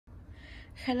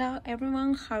Hello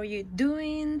everyone, how are you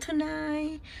doing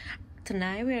tonight?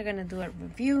 Tonight we are gonna do a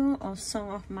review of some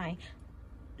of my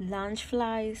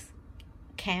Loungefly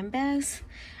canvas,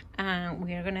 and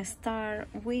we are gonna start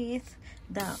with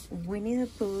the Winnie the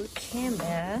Pooh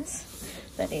canvas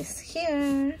that is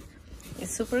here.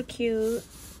 It's super cute.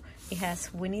 It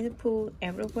has Winnie the Pooh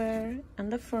everywhere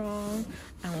on the front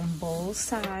and on both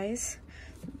sides.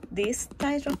 This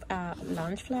type of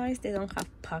Loungeflies, they don't have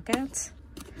pockets.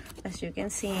 As you can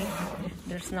see,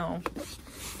 there's no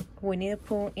Winnie the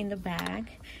Pooh in the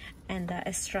back, and the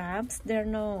straps, they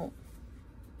don't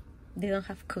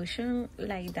have cushion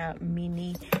like the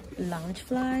mini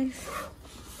Loungeflies,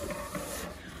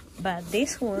 but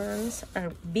these ones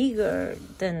are bigger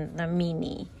than the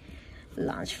mini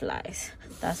Loungeflies.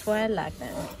 That's why I like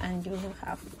them, and you will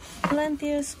have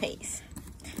plenty of space.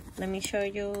 Let me show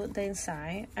you the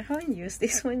inside. I haven't used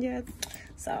this one yet,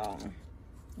 so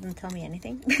don't tell me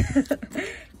anything.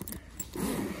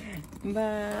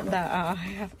 But I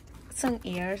have some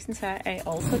ears inside. I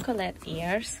also collect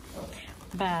ears,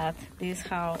 but this is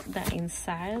how the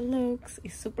inside looks.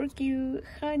 It's super cute,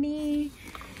 honey,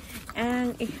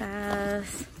 and it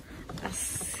has a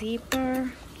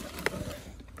zipper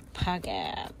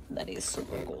pocket that is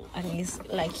super cool, and it's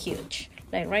like huge.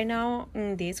 Like right now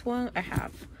in this one, I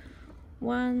have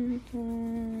 5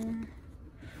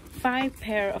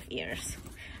 pair of ears.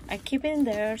 I keep it in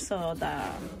there so the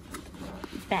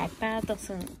backpack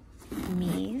doesn't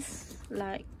miss,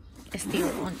 like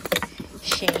still on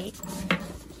shape,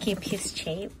 keep his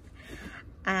shape.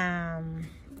 Yeah,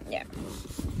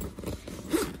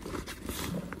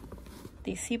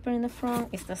 the zipper in the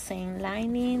front is the same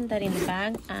lining that in the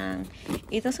back, and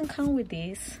it doesn't come with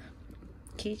this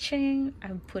keychain.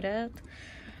 I put it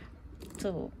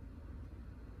to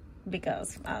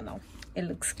because I don't know, it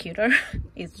looks cuter.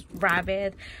 It's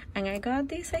rabbit, and I got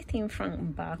this I think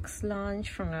from Box Lunch,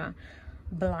 from a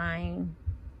blind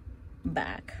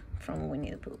bag from Winnie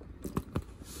the Pooh.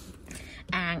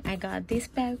 And I got this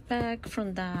backpack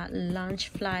from the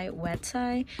Loungefly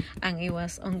website, and it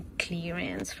was on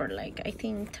clearance for like I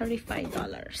think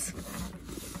 $35.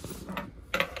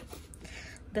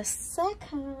 The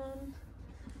second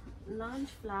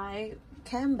Loungefly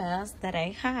canvas that I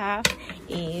have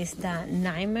is the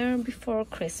Nightmare Before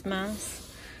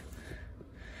Christmas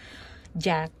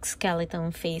Jack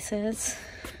Skeleton faces.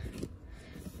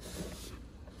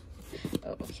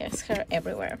 Oh, it has her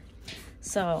everywhere.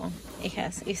 So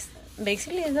it's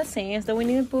basically the same as the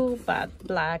Winnie the Pooh, but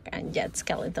black and Jack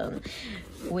Skeleton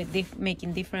with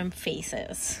making different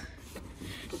faces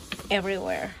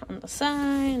everywhere, on the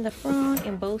side, in the front,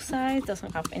 in both sides.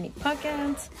 Doesn't have any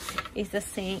pockets. It's the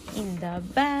same in the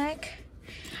back.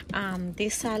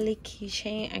 This Sally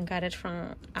keychain, I got it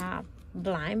from a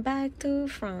blind bag too,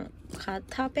 from Hot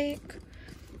Topic.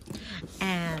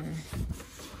 And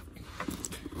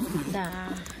the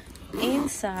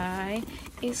inside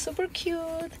is super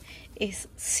cute. It's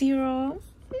zero,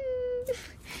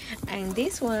 and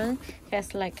this one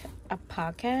has like a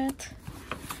pocket,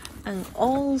 and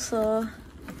also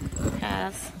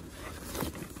has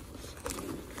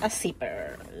a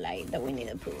zipper like the Winnie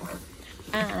the Pooh,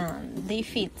 and they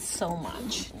fit so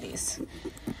much, this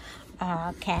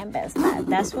canvas.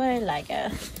 That's why I like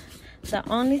it. The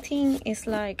only thing is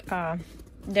like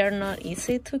they're not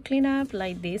easy to clean up.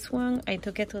 Like this one, I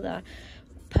took it to the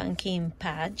pumpkin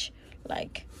patch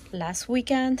like last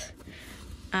weekend,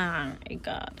 and it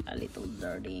got a little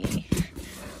dirty,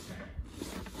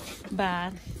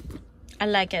 but I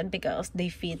like it because they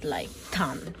fit like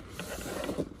ton.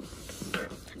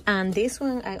 And this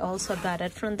one I also got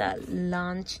it from the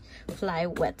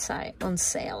Loungefly website on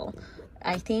sale.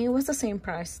 I think it was the same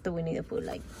price the Winnie the Pooh,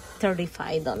 like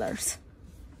 $35.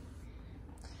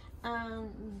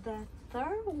 And the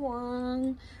third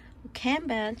one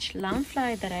canvas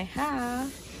Loungefly that I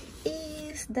have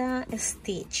is the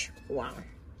Stitch one.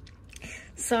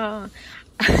 So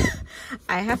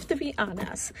I have to be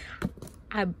honest,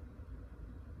 I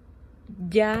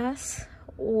just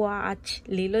watched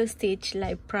Lilo Stitch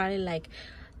like probably like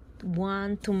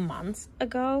 1-2 months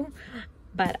ago,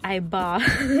 but I bought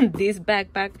this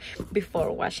backpack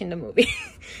before watching the movie.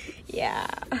 Yeah.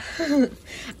 I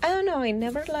don't know, I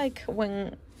never, like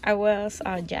when I was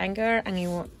younger and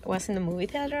it was in the movie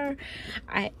theater,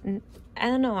 I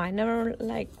don't know, I never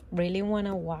like really want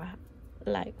to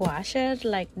watch it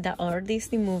like the other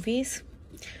Disney movies,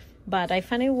 but I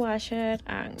finally watched it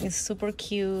and it's super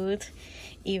cute.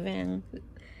 Even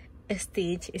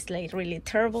Stitch is like really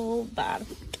terrible, but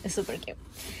it's super cute.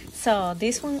 So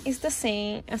this one is the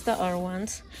same as the other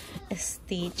ones.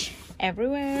 Stitch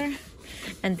everywhere,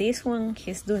 And this one,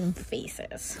 he's doing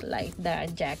faces, like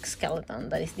the Jack skeleton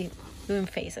that is doing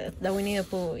faces. The Winnie the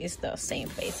Pooh is the same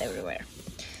face everywhere.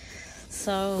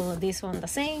 So this one the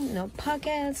same, no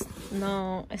pockets,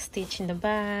 no stitch in the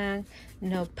back,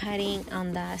 no padding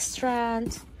on the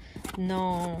strand,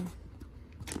 no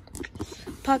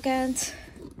pockets,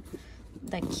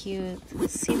 the cute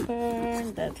zipper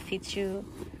that fits you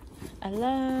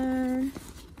along,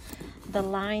 the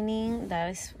lining that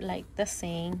is like the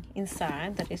same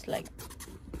inside, that is like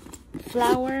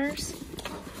flowers.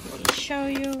 Let me show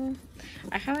you.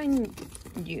 I haven't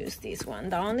used this one.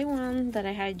 The only one that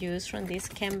I had used from this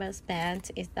canvas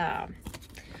band is the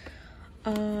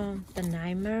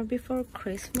Nightmare Before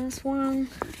Christmas one,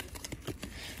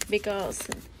 because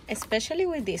especially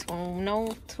with this one,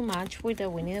 not too much with the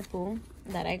Winnie the Pooh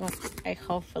that I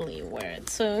hopefully wear it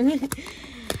soon.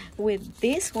 With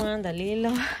this one, the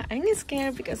Lilo, I'm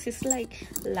scared because it's like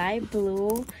light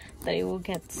blue, that it will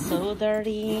get so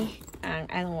dirty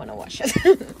and I don't want to wash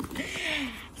it.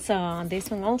 So this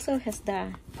one also has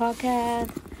the pocket.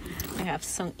 I have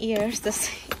some ears the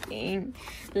same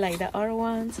like the other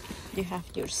ones. You have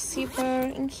your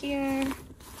zipper in here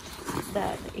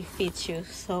that it fits you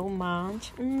so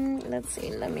much. Let's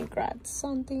see, let me grab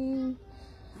something.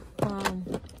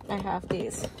 I have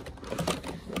this,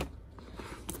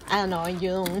 I don't know,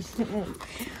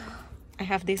 I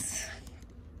have this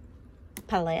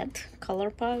palette,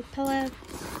 color palette,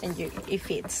 and it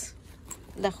fits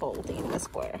the whole thing, the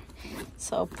square.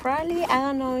 So probably, I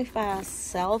don't know if a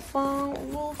cell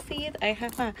phone will fit. I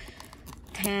have a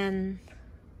 10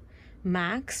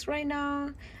 Max right now,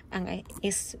 and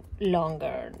it's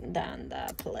longer than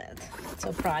the palette,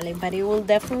 so probably, but it will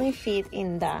definitely fit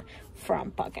in the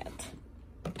front pocket.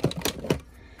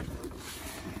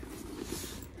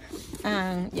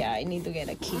 And yeah, I need to get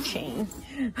a keychain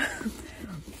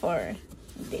for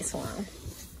this one.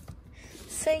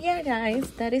 So yeah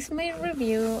guys, that is my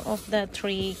review of the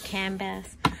 3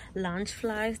 canvas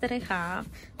Loungeflies that I have.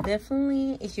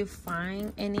 Definitely, if you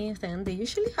find any of them, they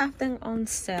usually have them on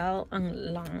sale on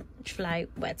Loungefly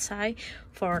website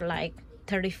for like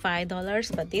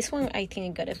 $35, but this one I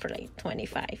think I got it for like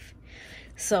 $25.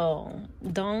 So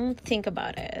don't think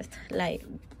about it, like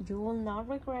you will not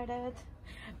regret it,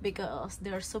 because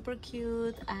they're super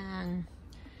cute and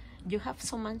you have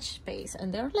so much space,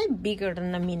 and they're like bigger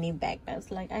than the mini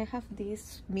backpacks. Like I have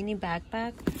this mini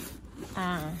backpack,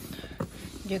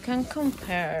 you can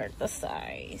compare the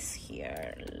size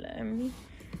here. Let me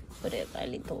put it a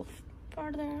little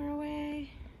farther away,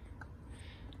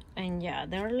 and yeah,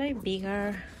 they're like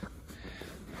bigger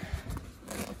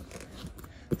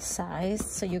size,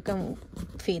 so you can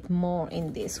fit more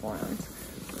in this one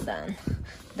than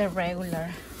the regular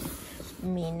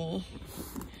mini.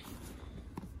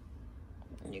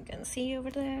 You can see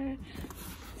over there.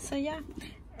 So yeah,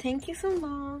 thank you so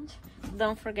much.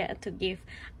 Don't forget to give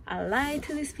a like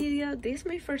to this video. This is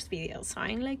my first video, so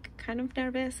I'm like kind of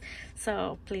nervous,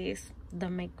 so please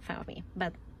don't make fun of me,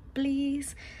 but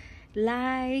please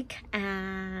like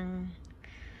and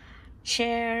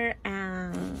share.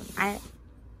 And I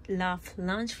love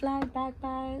Loungefly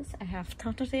backpacks. I have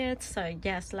tons of it, so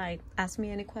just like ask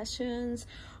me any questions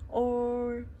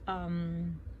or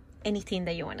anything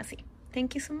that you want to see.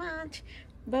 Thank you so much.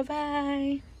 Bye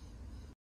bye.